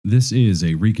This is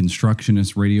a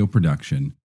Reconstructionist radio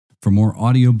production. For more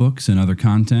audiobooks and other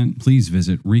content, please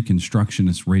visit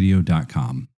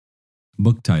reconstructionistradio.com.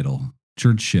 Book title,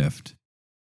 Church Shift.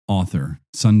 Author,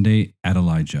 Sunday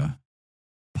Adelijah.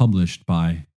 Published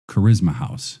by Charisma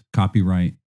House.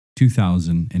 Copyright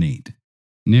 2008.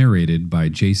 Narrated by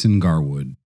Jason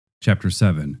Garwood. Chapter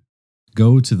 7.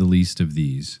 Go to the least of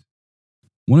these.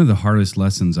 One of the hardest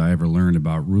lessons I ever learned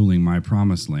about ruling my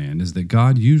promised land is that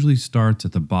God usually starts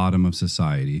at the bottom of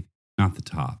society, not the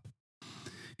top.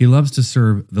 He loves to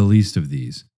serve the least of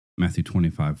these, Matthew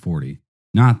 25:40,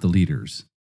 not the leaders.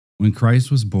 When Christ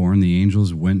was born, the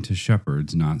angels went to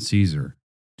shepherds, not Caesar.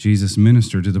 Jesus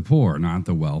ministered to the poor, not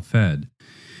the well-fed.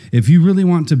 If you really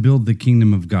want to build the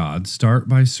kingdom of God, start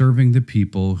by serving the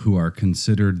people who are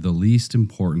considered the least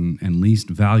important and least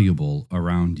valuable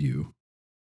around you.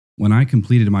 When I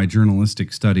completed my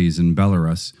journalistic studies in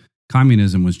Belarus,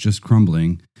 communism was just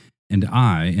crumbling, and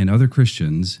I and other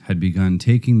Christians had begun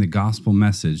taking the gospel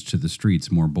message to the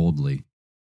streets more boldly.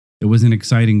 It was an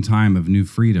exciting time of new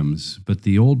freedoms, but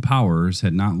the old powers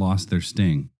had not lost their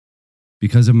sting.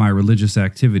 Because of my religious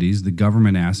activities, the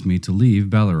government asked me to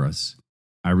leave Belarus.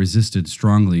 I resisted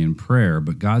strongly in prayer,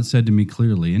 but God said to me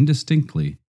clearly and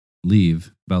distinctly,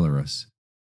 "Leave Belarus."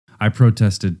 I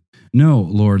protested, "No,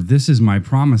 Lord, this is my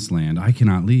promised land. I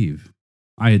cannot leave."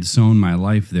 I had sown my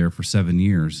life there for 7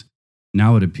 years.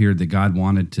 Now it appeared that God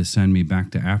wanted to send me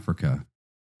back to Africa.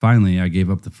 Finally, I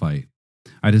gave up the fight.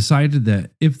 I decided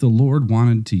that if the Lord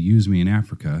wanted to use me in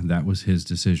Africa, that was His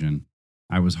decision.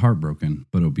 I was heartbroken,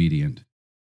 but obedient.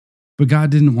 But God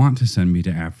didn't want to send me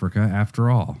to Africa after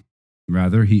all.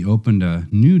 Rather, He opened a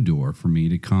new door for me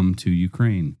to come to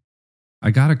Ukraine. I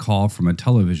got a call from a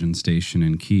television station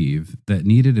in Kyiv that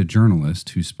needed a journalist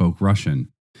who spoke Russian.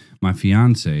 My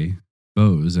fiancé,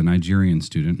 Bose, a Nigerian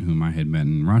student whom I had met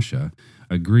in Russia,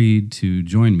 agreed to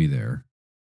join me there.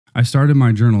 I started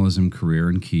my journalism career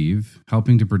in Kyiv,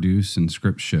 helping to produce and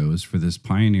script shows for this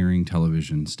pioneering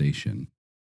television station.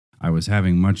 I was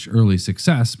having much early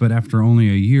success, but after only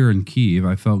a year in Kyiv,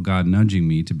 I felt God nudging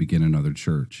me to begin another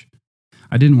church.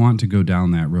 I didn't want to go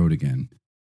down that road again.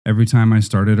 Every time I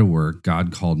started a work,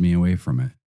 God called me away from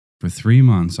it. For 3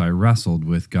 months, I wrestled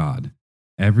with God.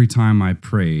 Every time I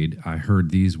prayed, I heard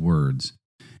these words,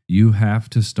 "You have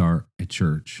to start a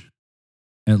church."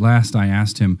 At last, I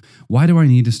asked Him, "Why do I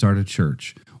need to start a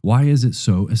church? Why is it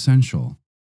so essential?"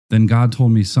 Then God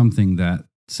told me something that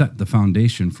set the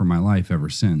foundation for my life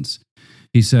ever since.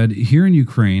 He said, "Here in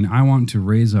Ukraine, I want to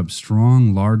raise up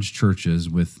strong, large churches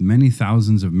with many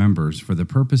thousands of members for the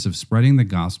purpose of spreading the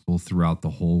gospel throughout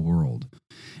the whole world.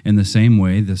 In the same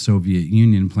way the Soviet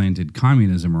Union planted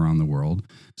communism around the world,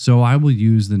 so I will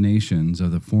use the nations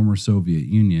of the former Soviet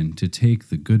Union to take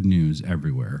the good news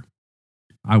everywhere."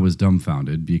 I was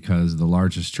dumbfounded because the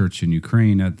largest church in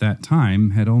Ukraine at that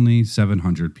time had only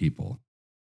 700 people.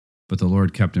 But the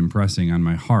Lord kept impressing on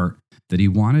my heart that He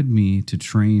wanted me to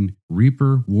train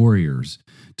reaper warriors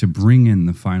to bring in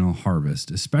the final harvest,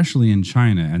 especially in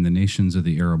China and the nations of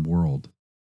the Arab world.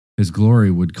 His glory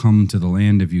would come to the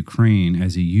land of Ukraine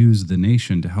as He used the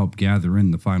nation to help gather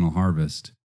in the final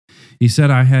harvest. He said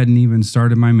I hadn't even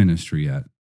started my ministry yet.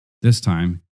 This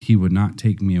time, He would not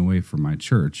take me away from my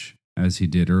church, as He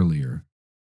did earlier.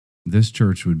 This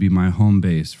church would be my home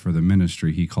base for the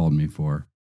ministry He called me for.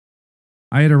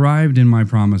 I had arrived in my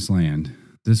promised land.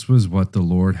 This was what the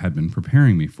Lord had been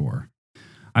preparing me for.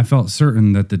 I felt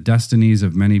certain that the destinies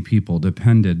of many people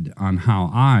depended on how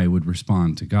I would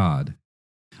respond to God.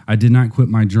 I did not quit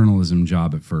my journalism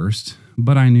job at first,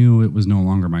 but I knew it was no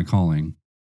longer my calling.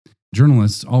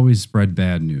 Journalists always spread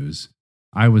bad news.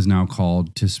 I was now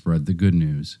called to spread the good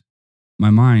news. My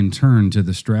mind turned to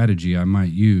the strategy I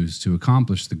might use to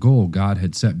accomplish the goal God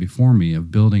had set before me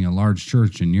of building a large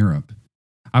church in Europe.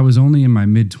 I was only in my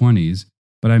mid-20s,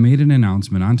 but I made an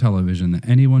announcement on television that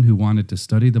anyone who wanted to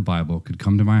study the Bible could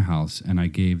come to my house, and I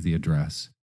gave the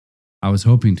address. I was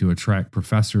hoping to attract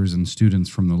professors and students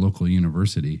from the local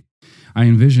university. I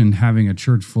envisioned having a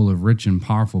church full of rich and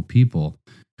powerful people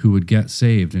who would get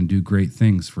saved and do great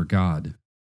things for God.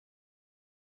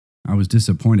 I was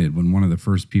disappointed when one of the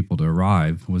first people to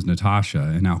arrive was Natasha,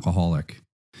 an alcoholic.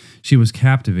 She was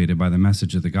captivated by the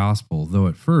message of the gospel, though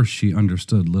at first she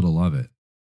understood little of it.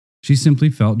 She simply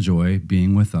felt joy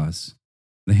being with us.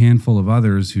 The handful of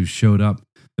others who showed up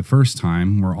the first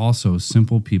time were also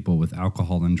simple people with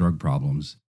alcohol and drug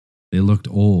problems. They looked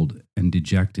old and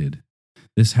dejected.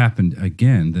 This happened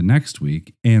again the next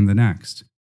week and the next.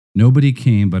 Nobody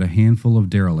came but a handful of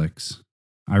derelicts.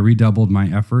 I redoubled my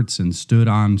efforts and stood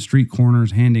on street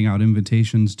corners handing out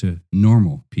invitations to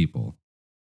normal people.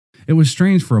 It was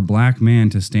strange for a black man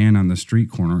to stand on the street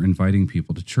corner inviting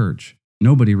people to church.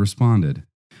 Nobody responded.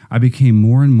 I became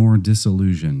more and more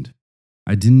disillusioned.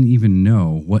 I didn't even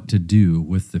know what to do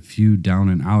with the few down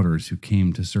and outers who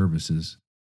came to services.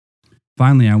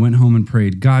 Finally, I went home and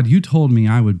prayed, God, you told me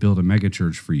I would build a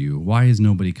megachurch for you. Why is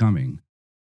nobody coming?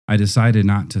 I decided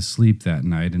not to sleep that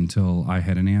night until I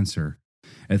had an answer.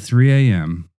 At 3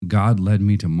 a.m., God led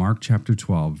me to Mark chapter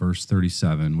 12, verse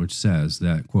 37, which says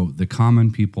that, quote, the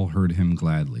common people heard him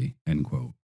gladly, end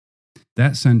quote.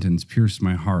 That sentence pierced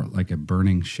my heart like a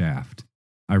burning shaft.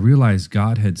 I realized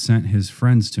God had sent his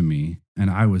friends to me, and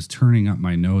I was turning up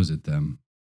my nose at them.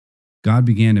 God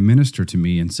began to minister to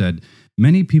me and said,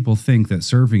 many people think that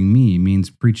serving me means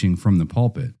preaching from the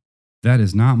pulpit. That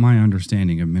is not my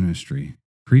understanding of ministry.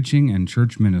 Preaching and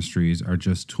church ministries are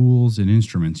just tools and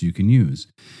instruments you can use.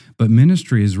 But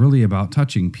ministry is really about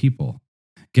touching people.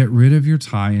 Get rid of your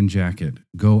tie and jacket.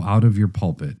 Go out of your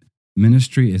pulpit.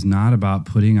 Ministry is not about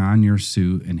putting on your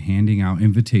suit and handing out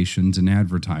invitations and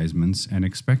advertisements and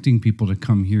expecting people to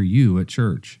come hear you at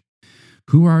church.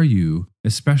 Who are you,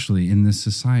 especially in this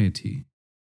society?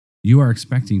 You are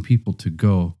expecting people to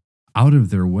go out of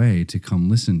their way to come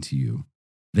listen to you.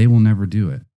 They will never do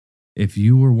it. If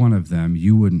you were one of them,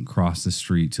 you wouldn't cross the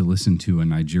street to listen to a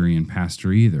Nigerian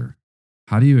pastor either.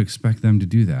 How do you expect them to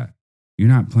do that? You're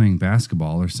not playing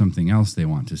basketball or something else they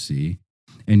want to see,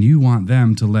 and you want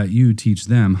them to let you teach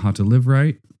them how to live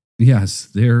right? Yes,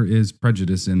 there is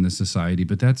prejudice in the society,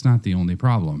 but that's not the only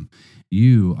problem.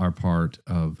 You are part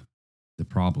of the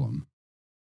problem.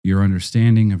 Your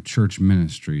understanding of church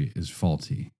ministry is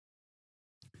faulty.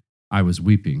 I was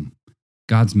weeping.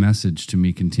 God's message to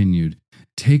me continued,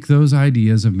 take those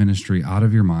ideas of ministry out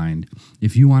of your mind.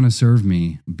 If you want to serve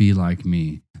me, be like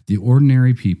me. The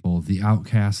ordinary people, the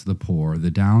outcasts, the poor,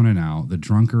 the down and out, the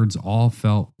drunkards all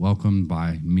felt welcomed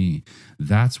by me.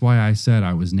 That's why I said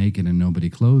I was naked and nobody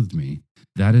clothed me.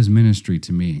 That is ministry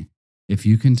to me. If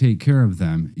you can take care of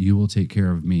them, you will take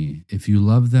care of me. If you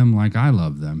love them like I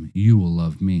love them, you will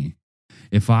love me.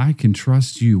 If I can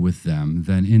trust you with them,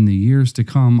 then in the years to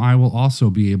come, I will also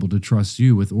be able to trust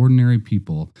you with ordinary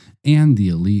people and the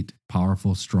elite,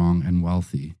 powerful, strong, and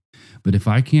wealthy. But if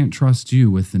I can't trust you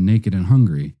with the naked and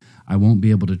hungry, I won't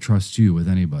be able to trust you with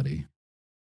anybody.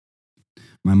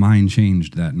 My mind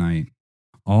changed that night.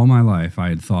 All my life I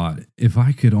had thought, if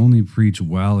I could only preach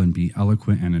well and be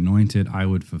eloquent and anointed, I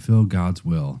would fulfill God's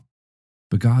will.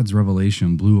 But God's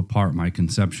revelation blew apart my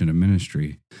conception of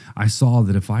ministry. I saw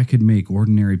that if I could make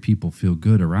ordinary people feel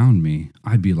good around me,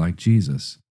 I'd be like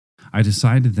Jesus. I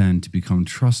decided then to become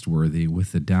trustworthy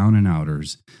with the down and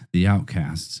outers, the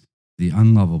outcasts, the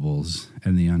unlovables,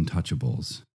 and the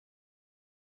untouchables.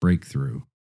 Breakthrough.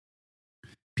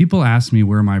 People ask me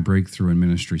where my breakthrough in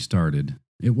ministry started.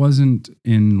 It wasn't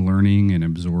in learning and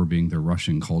absorbing the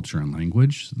Russian culture and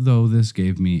language, though this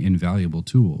gave me invaluable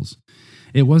tools.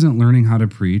 It wasn't learning how to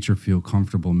preach or feel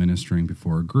comfortable ministering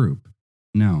before a group.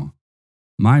 No.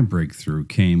 My breakthrough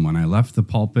came when I left the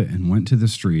pulpit and went to the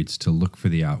streets to look for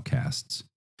the outcasts.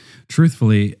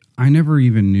 Truthfully, I never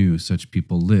even knew such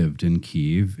people lived in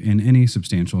Kyiv in any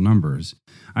substantial numbers.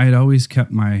 I had always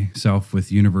kept myself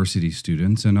with university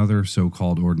students and other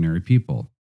so-called ordinary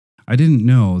people. I didn't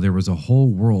know there was a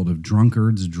whole world of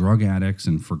drunkards, drug addicts,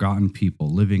 and forgotten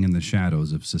people living in the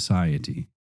shadows of society.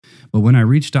 But when I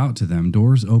reached out to them,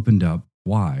 doors opened up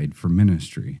wide for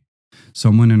ministry.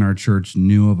 Someone in our church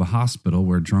knew of a hospital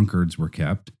where drunkards were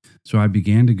kept, so I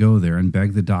began to go there and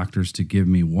beg the doctors to give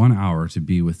me 1 hour to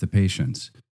be with the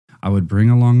patients. I would bring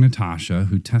along Natasha,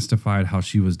 who testified how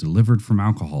she was delivered from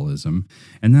alcoholism,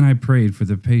 and then I prayed for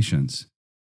the patients.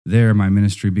 There my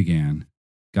ministry began.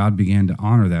 God began to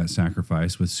honor that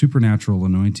sacrifice with supernatural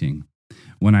anointing.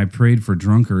 When I prayed for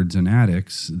drunkards and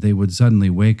addicts, they would suddenly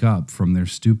wake up from their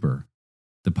stupor.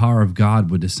 The power of God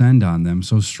would descend on them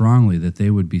so strongly that they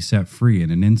would be set free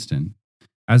in an instant.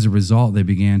 As a result, they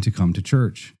began to come to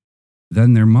church.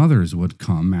 Then their mothers would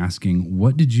come asking,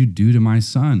 "What did you do to my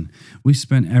son? We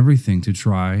spent everything to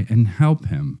try and help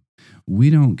him. We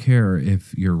don't care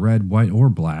if you're red, white, or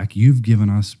black. You've given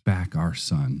us back our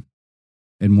son."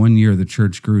 In 1 year, the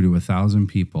church grew to 1,000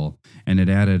 people, and it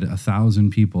added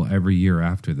 1,000 people every year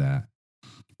after that.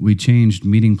 We changed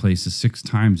meeting places 6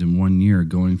 times in 1 year,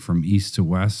 going from east to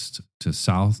west to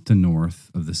south to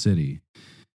north of the city.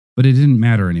 But it didn't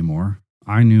matter anymore.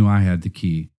 I knew I had the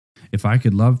key. If I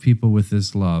could love people with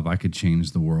this love, I could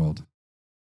change the world.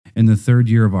 In the 3rd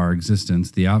year of our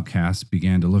existence, the outcasts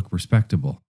began to look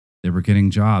respectable. They were getting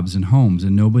jobs and homes,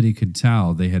 and nobody could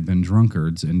tell they had been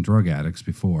drunkards and drug addicts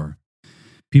before.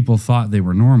 People thought they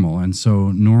were normal, and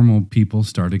so normal people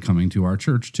started coming to our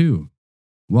church too.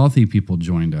 Wealthy people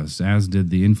joined us, as did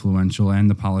the influential and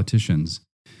the politicians.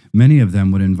 Many of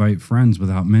them would invite friends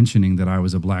without mentioning that I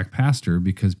was a black pastor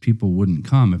because people wouldn't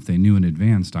come if they knew in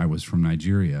advance I was from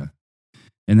Nigeria.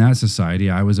 In that society,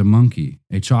 I was a monkey,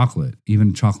 a chocolate, even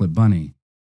a chocolate bunny.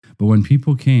 But when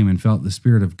people came and felt the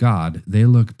Spirit of God, they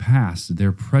looked past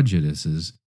their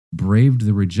prejudices, braved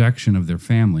the rejection of their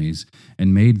families,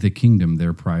 and made the kingdom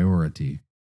their priority.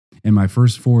 In my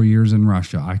first 4 years in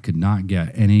Russia, I could not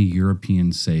get any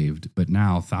Europeans saved, but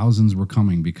now thousands were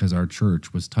coming because our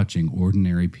church was touching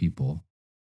ordinary people.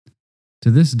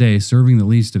 To this day, serving the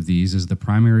least of these is the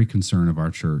primary concern of our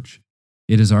church.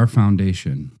 It is our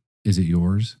foundation. Is it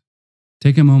yours?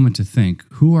 Take a moment to think,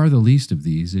 who are the least of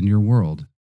these in your world?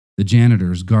 The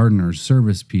janitors, gardeners,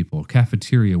 service people,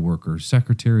 cafeteria workers,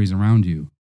 secretaries around you.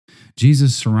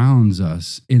 Jesus surrounds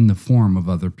us in the form of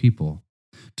other people.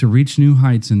 To reach new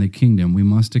heights in the kingdom, we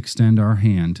must extend our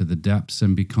hand to the depths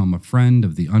and become a friend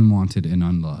of the unwanted and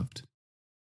unloved.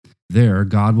 There,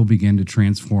 God will begin to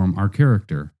transform our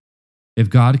character. If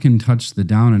God can touch the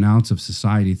down and outs of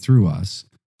society through us,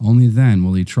 only then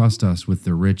will He trust us with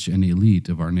the rich and elite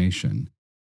of our nation.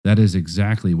 That is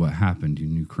exactly what happened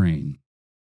in Ukraine.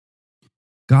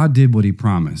 God did what He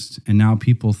promised, and now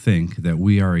people think that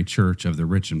we are a church of the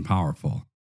rich and powerful.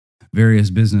 Various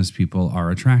business people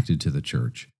are attracted to the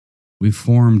church. We've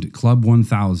formed Club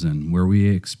 1000, where we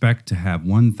expect to have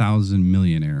 1,000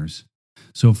 millionaires.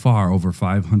 So far, over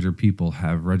 500 people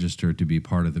have registered to be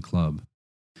part of the club.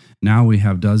 Now we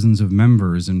have dozens of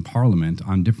members in parliament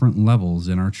on different levels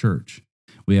in our church.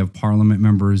 We have parliament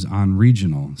members on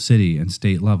regional, city, and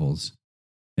state levels.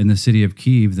 In the city of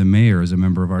Kyiv, the mayor is a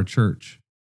member of our church.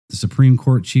 The Supreme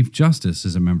Court Chief Justice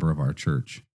is a member of our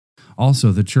church.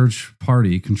 Also, the church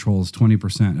party controls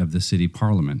 20% of the city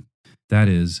parliament. That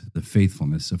is the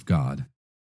faithfulness of God.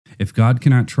 If God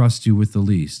cannot trust you with the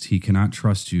least, He cannot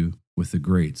trust you with the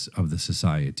greats of the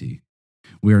society.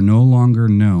 We are no longer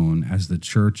known as the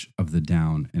church of the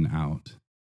down and out.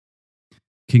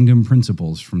 Kingdom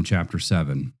principles from chapter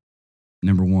 7.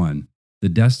 Number 1, the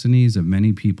destinies of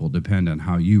many people depend on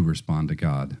how you respond to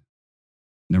God.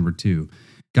 Number 2,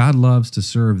 God loves to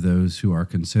serve those who are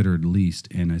considered least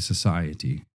in a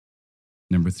society.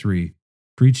 Number 3,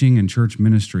 preaching and church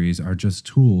ministries are just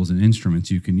tools and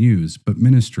instruments you can use, but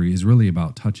ministry is really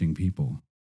about touching people.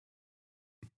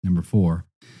 Number 4,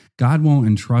 God won't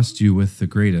entrust you with the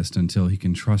greatest until He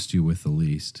can trust you with the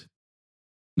least.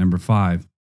 Number 5,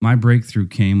 my breakthrough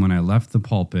came when I left the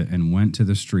pulpit and went to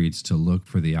the streets to look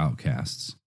for the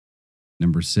outcasts.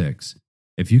 Number 6,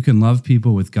 if you can love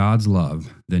people with God's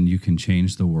love, then you can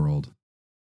change the world.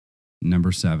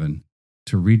 Number 7,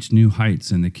 to reach new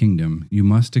heights in the kingdom, you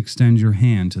must extend your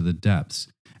hand to the depths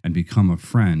and become a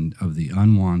friend of the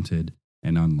unwanted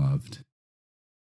and unloved.